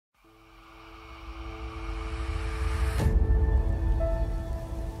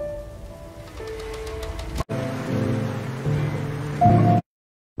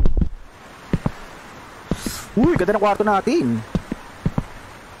Uy, ganda ng kwarto natin.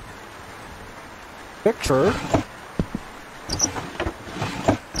 Picture.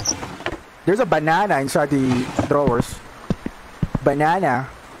 There's a banana inside the drawers. Banana.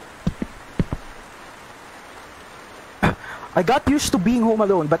 I got used to being home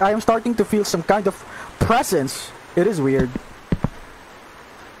alone, but I am starting to feel some kind of presence. It is weird.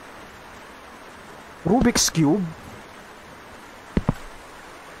 Rubik's Cube.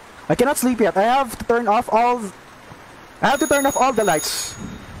 I cannot sleep yet. I have to turn off all the lights.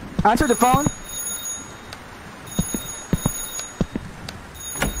 Answer the phone.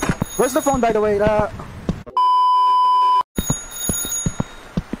 Where's the phone, by the way? Ito,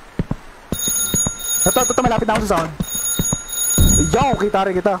 malapit na ako sa sound. Yo, kita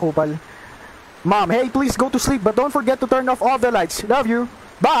rin kita, kupal. Mom, hey, please go to sleep, but don't forget to turn off all the lights. Love you.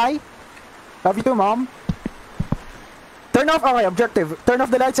 Bye. Love you too, Mom. Turn off, okay, objective. Turn off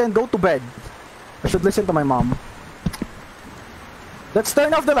the lights and go to bed. I should listen to my mom. Let's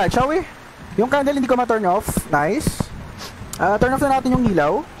turn off the lights, shall we? Yung candle hindi ko ma-turn off. Nice. Turn off na natin yung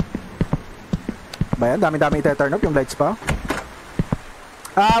ilaw. Bayan, dami-dami ita-turn off yung lights pa.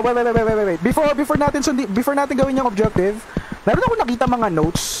 Wait. Before natin gawin yung objective, meron ako nakita mga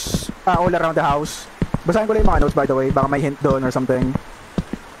notes all around the house. Basahin ko lang yung mga notes, by the way. Baka may hint doon or something.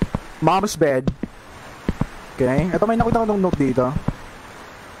 Mom's bed. Okay. Ito, may nakita ko ng note dito.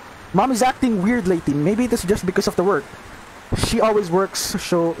 Mom is acting weird lately. Maybe it is just because of the work. She always works,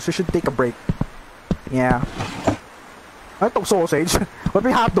 so she should take a break. Yeah. Ito, sausage. Ba't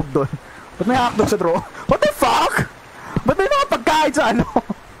may hotdog doon? Ba't may hotdog sa draw? What the fuck? Ba't may mga pagkain sa ano?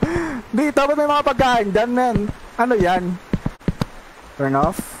 Dito, ba't may mga pagkain? Diyan, man. Ano yan? Turn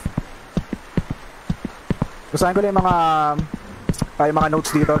off. Basahin ko lang yung mga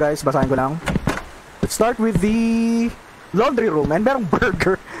notes dito, guys. Basahin ko lang. Let's start with the laundry room. And merong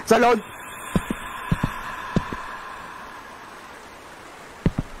burger sa laundry.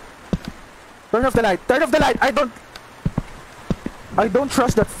 Turn off the light. Turn off the light. I don't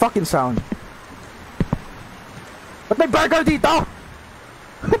trust that fucking sound. Ba't may burger dito?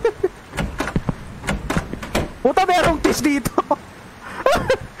 Puta, merong kiss dito.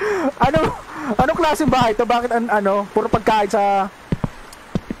 Anong klaseng bahay to? Bakit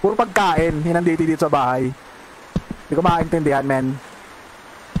puro pagkain hinandito dito sa bahay? Hindi ko makaintindihan, men.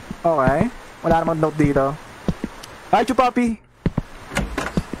 Okay. Wala namang note dito. Hi, Chupapi.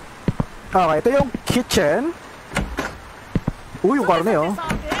 Okay, ito yung kitchen. Uy, yung karne, oh.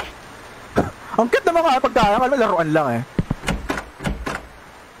 Ang cute na mga pagkain. Alam mo, laruan lang, eh.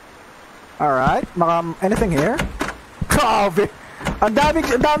 Alright. Anything here? Grabe. Ang dami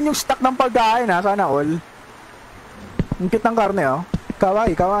yung stock ng pagkain, ha. Sana all. Ang cute ng karne, oh.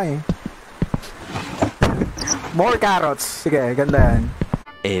 Kawaii. More carrots. Sige, ganda yan.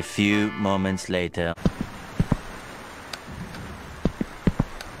 A few moments later.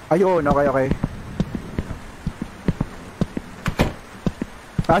 Ayun, okay.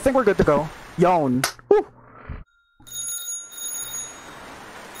 I think we're good to go. Yon.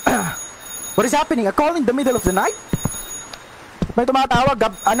 What is happening? A call in the middle of the night? May tumatawag.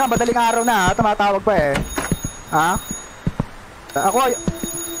 Madaling araw na, ha? Tumatawag pa, eh. Ha?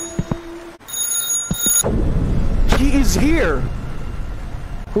 He is here.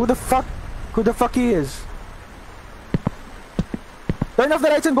 Who the fuck he is? Turn off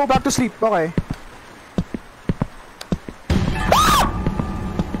the lights and go back to sleep. Okay.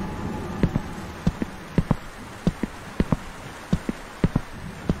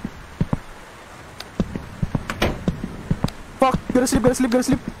 Fuck, gotta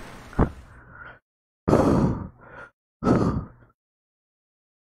sleep.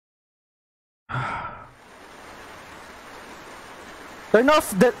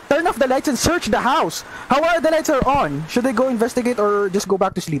 Turn off the lights and search the house. How are the lights are on? Should I go investigate or just go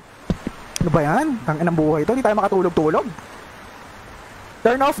back to sleep? Ano ba yan? Tangin ng buhay ito. Hindi tayo makatulog-tulog.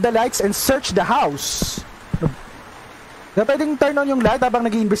 Turn off the lights and search the house. Na pwedeng turn on yung light habang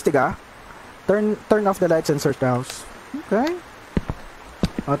nag-iimbestiga. Turn off the lights and search the house. Okay.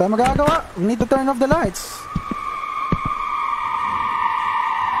 Ano tayo magagawa? We need to turn off the lights.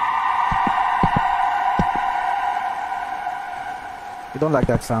 I don't like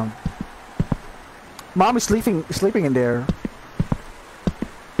that sound. Mom is sleeping in there.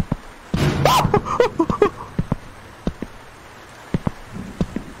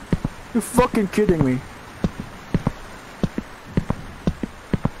 You're fucking kidding me.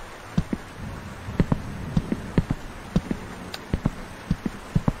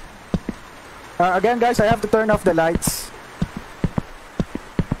 Again, guys, I have to turn off the lights.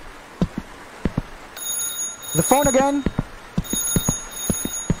 The phone again.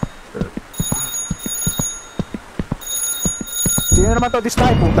 Sino naman to this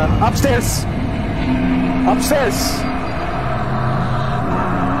time, puta? Upstairs! Upstairs!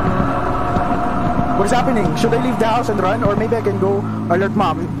 What is happening? Should I leave the house and run? Or maybe I can go alert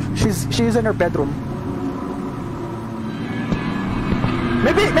mom. She's in her bedroom.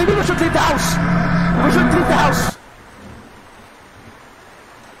 Maybe we should leave the house! We should leave the house!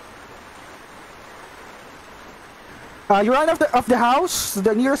 You ran off the house,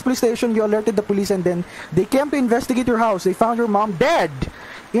 the nearest police station, you alerted the police, and then they came to investigate your house. They found your mom dead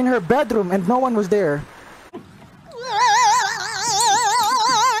in her bedroom and no one was there.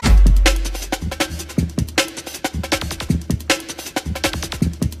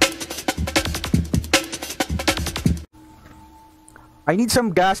 I need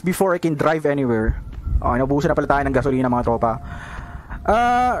some gas before I can drive anywhere. Okay, nabuhusan na pala tayo ng gasolina, mga tropa.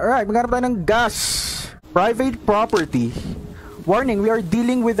 Alright, maghanap tayo ng gas. Private property. Warning, we are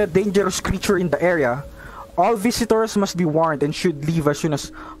dealing with a dangerous creature in the area. All visitors must be warned and should leave as soon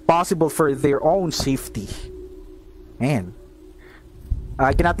as possible for their own safety. Man.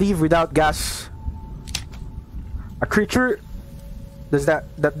 I cannot leave without gas. A creature? Does that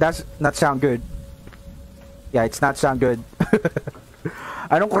does not sound good? Yeah, it's not sound good.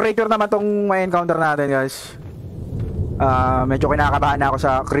 Anong creature naman tong may encounter natin, guys? Medyo kinakabahan na ako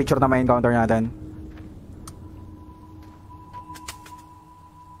sa creature na may encounter natin.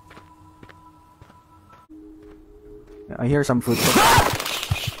 I hear some footsteps.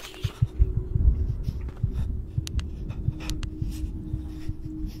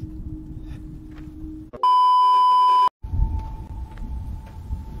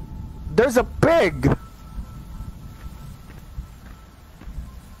 There's a pig!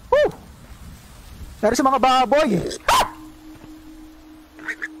 Woo! Dari sa mga baboy!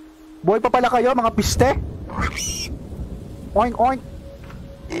 Boy pa pala kayo, mga piste! Oink oink!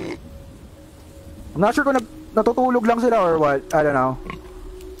 I'm not sure kung natutulog lang sila or what. I don't know.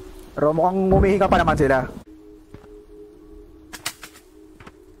 Pero mukhang humihinga pa naman sila.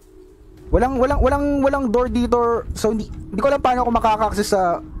 Walang door dito. So hindi ko alam paano ako makaka-access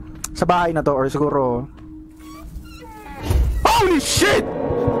sa bahay na to, or siguro. Holy shit!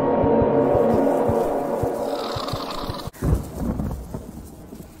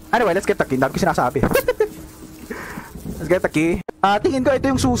 Anyway, let's get the key. Dami ko sinasabi. Let's get the key. Tingin ko ito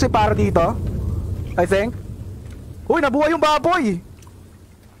yung susi para dito. I think. Uy, nabuhay yung baboy!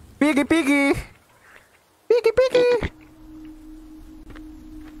 Piggy, piggy! Piggy, piggy!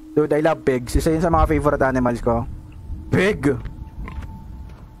 Dude, I love pigs. Isa yun sa mga favorite animals ko. Pig!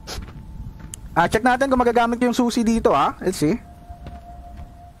 Check natin kung magagamit ko yung susi dito, ha? Let's see.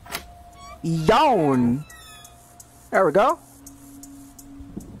 Yawn! There we go.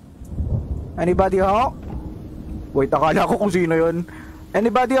 Anybody home? Wait, akala ko kung sino yun.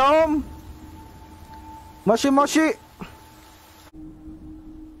 Anybody home? Moshi Moshi!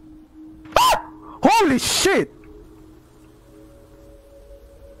 Ah! Holy shit!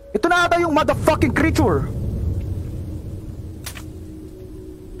 Ito na ata yung motherfucking creature!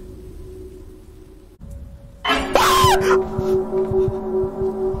 Ah!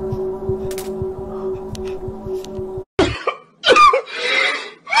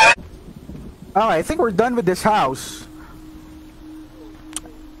 Okay, I think we're done with this house.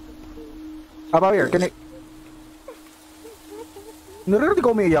 How about here? Can I... Naririnig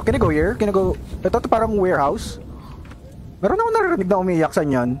ko umiiyak. Can I go here? Can I go... Ito parang warehouse. Meron ako naririnig na umiiyak.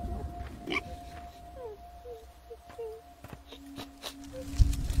 Saan yan?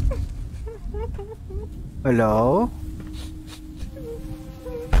 Hello?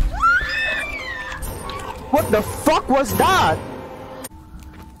 What the fuck was that?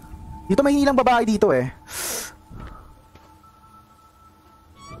 Dito may hilang babae dito eh.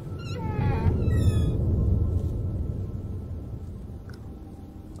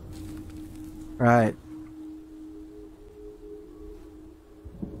 Right.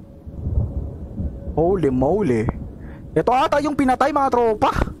 Holy moly. Ito ata yung pinatay, mga tropa.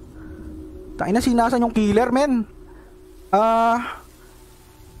 Tayo na, sinasan yung killer, men.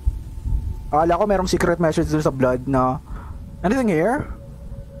 Akala ko merong secret message dun sa blood na... Anything here?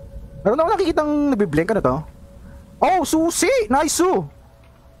 Meron ako nakikitang nabiblink. Ano to? Oh, susi! Nice, Su!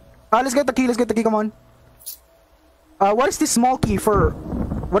 Let's get the key, come on. What is this small key for?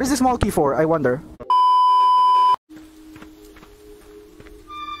 What is this small key for, I wonder?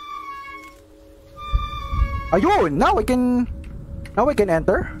 Ayun! Now I can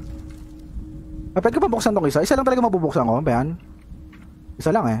enter. Pwede ko pa buksan tong isa? Isa lang talaga mabubuksan ko, ba yan?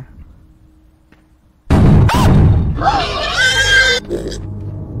 Isa lang eh.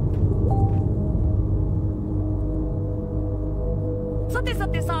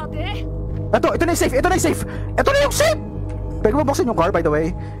 Ito na yung safe! Ito na yung safe! Pwede mo buksan yung car, by the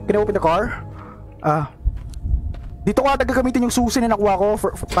way? Can I open the car? Dito ko ata gagamitin yung susi na nakuha ko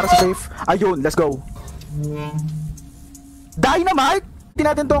para sa safe. Ayun, let's go. Dynamite! Hindi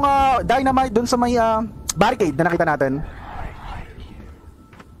natin tong dynamite dun sa may barricade na nakita natin.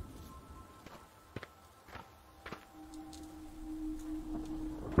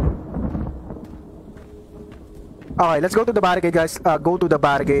 Okay, let's go to the barricade, guys. Go to the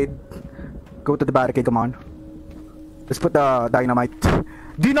barricade. Go to the barricade, come on. Let's put the dynamite.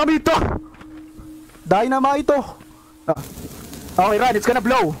 Dynamite! Dynamite! Okay, run. It's gonna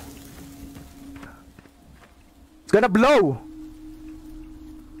blow. It's gonna blow.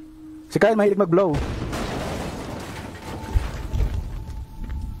 Si Kyle mahilig mag-blow.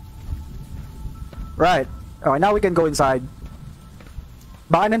 Right. Okay, now we can go inside.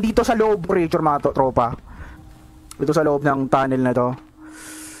 Baka nandito sa loob, creature mga tropa. Dito sa loob ng tunnel na to.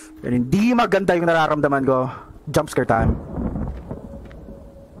 And hindi maganda yung nararamdaman ko. Jump scare time.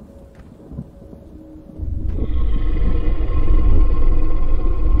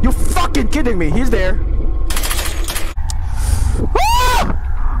 You fucking kidding me? He's there. Ah!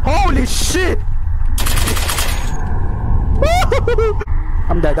 Holy shit!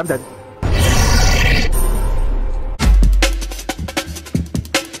 I'm dead, I'm dead.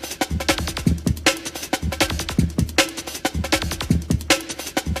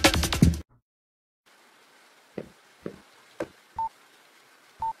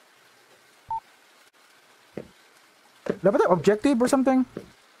 Dapat objective or something?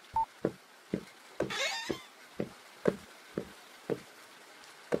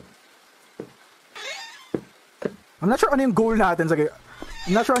 I'm not sure ano yung goal natin sa game.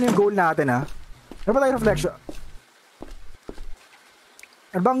 I'm not sure ano yung goal natin ha. Ano ba tayo reflection?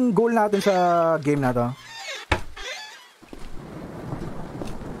 Ano bang goal natin sa game na to?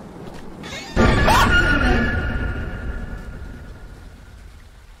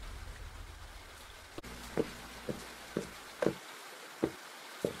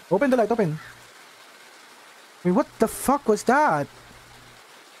 Open the light, open. Wait, what the fuck was that?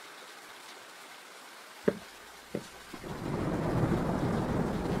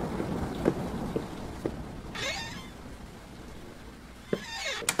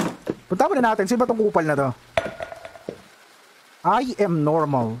 Punta mo na natin, sino ba itong kupal na to? I am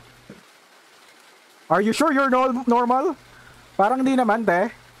normal. Are you sure you're normal? Parang hindi naman,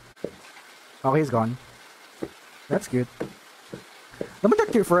 te. Okay, he's gone. That's good. Let me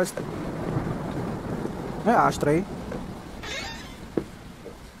check here first. Ay, ashtray.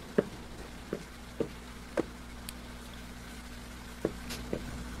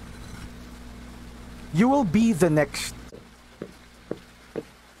 You will be the next.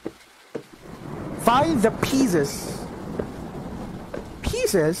 Find the pieces.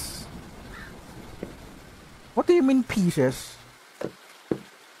 Pieces? What do you mean pieces?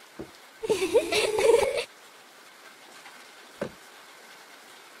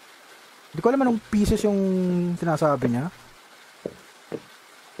 Hindi ko alam anong pieces yung sinasabi niya.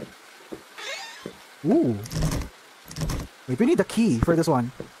 Ooh. Wait, we need a key for this one.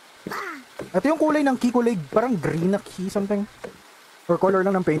 Ito yung kulay ng key, kulay parang green na key something. Or color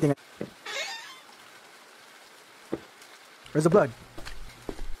lang ng painting. Where's the blood?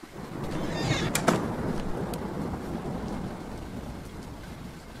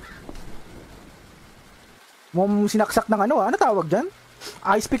 Sinaksak ng ano ano tawag dyan?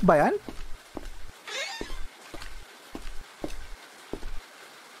 Ice pick ba yan?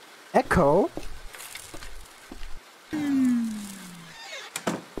 Echo?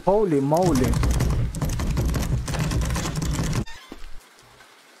 Holy moly.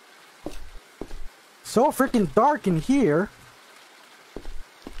 So freaking dark in here.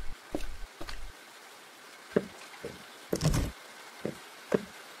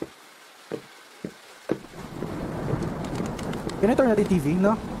 Can I turn natin TV,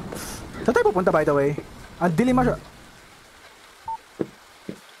 no? Saan tayo pupunta, by the way? Ang dilim siya.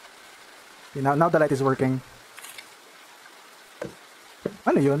 Okay, now the light is working.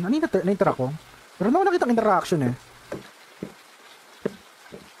 Ano yun? Ano yung na-interact ko? Pero na ako nakita interaction eh.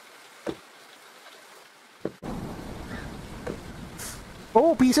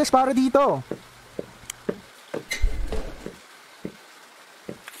 Oh, pieces para dito.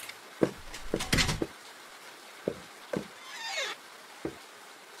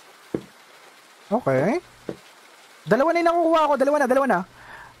 Okay. Dalawa na yung nakukuha ko. Dalawa na.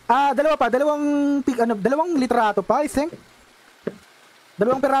 Dalawa pa. Dalawang litrato pa, I think.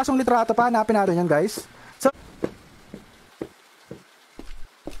 Dalawang pirasong litrato pa. Hanapin natin yan, guys. So,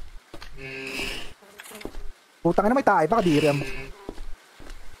 putang na may tayo pa kadiri.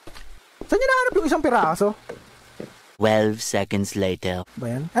 Saan niya nahanap yung isang piraso? 12 seconds later.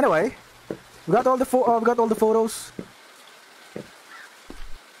 Ba yan? Anyway, we got all the photos.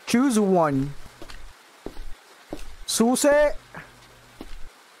 Choose one. Susi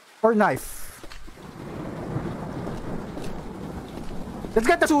or knife. Let's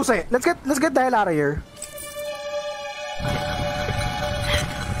get the susi. Let's get the hell out of here.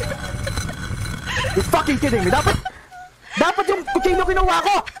 You're fucking kidding me. Dapat yung kutsilyo kinuha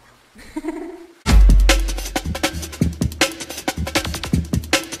ko.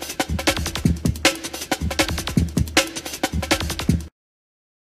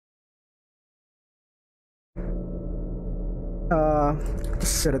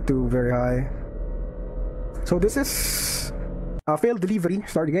 Set it to very high. So this is failed delivery.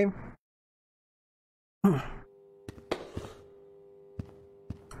 Start the game.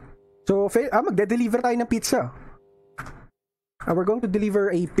 So magde-deliver tayo ng pizza. We're going to deliver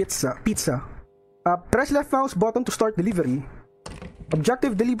a pizza. Press left mouse button to start delivery.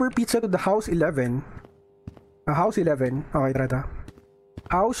 Objective: deliver pizza to the house 11. House 11. Okay, tara.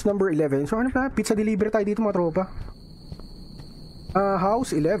 House number 11. So ano na? Pizza delivery tayo dito mga tropa.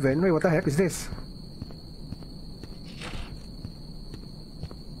 House 11. Wait, what the heck is this?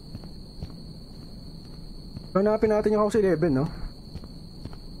 Hanapin natin yung house 11, no?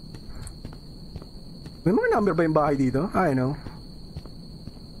 May mga number ba yung bahay dito? I know.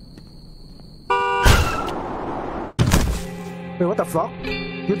 Wait, what the fuck?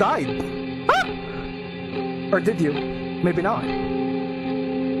 You died? Huh? Or did you? Maybe not.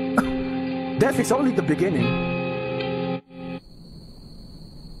 Death is only the beginning.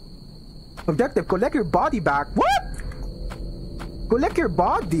 Objective: collect your body back. What? Collect your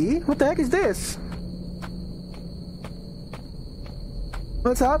body? What the heck is this?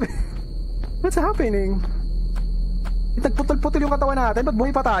 What's happening? What's happening? Nagputol-putol yung katawan natin. Ba't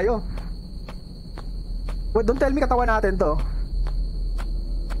buhay pa tayo? Wait, don't tell me katawan natin to.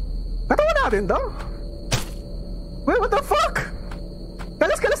 Katawan natin to? Wait, what the fuck?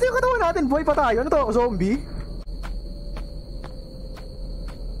 Kalas-kalas na yung katawan natin. Buhay pa tayo. Ano to? Zombie?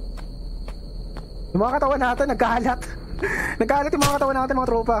 Yung mga katawan natin, nagkahalat. Nagkahalat yung mga katawan natin,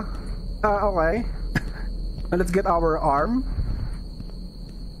 mga tropa. Okay. Now let's get our arm.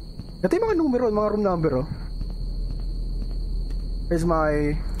 Ito yung mga numero, mga room number, oh. Here's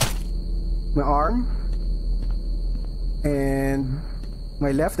my arm. And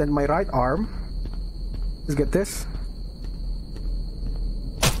my left and my right arm. Let's get this.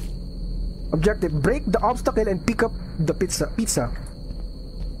 Objective: break the obstacle and pick up the pizza.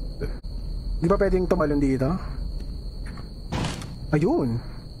 Di ba pwedeng tumalon dito? Ayun.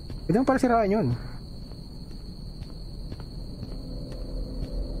 Pwede mo pala siraan yun.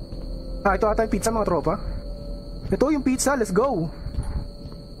 Ito ata yung pizza mga tropa. Ito yung pizza, let's go.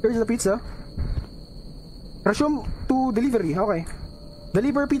 Here's the pizza. Resume to delivery, okay.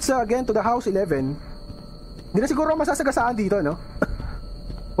 Deliver pizza again to the house 11. Hindi na siguro masasagasaan dito, no?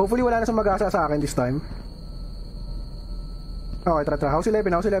 Hopefully wala na sa mag-asa sa akin this time. Okay, tara. House 11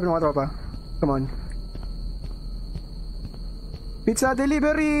 mga tropa. Come on. Pizza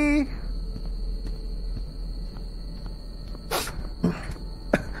delivery!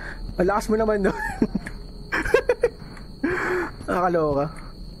 Ang lakas mo naman doon. Nakakaloka.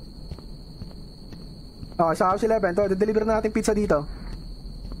 Okay, sa house 11 to, deliver na natin pizza dito.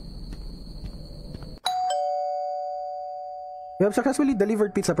 You have successfully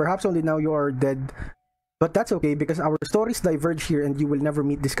delivered pizza. Perhaps only now you are dead. But that's okay because our stories diverge here and you will never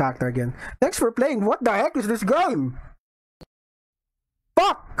meet this character again. Thanks for playing. What the heck is this game?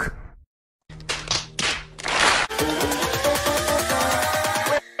 Fuck!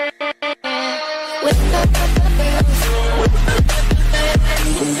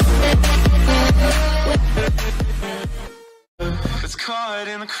 It's caught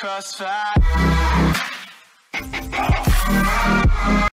in the crossfire.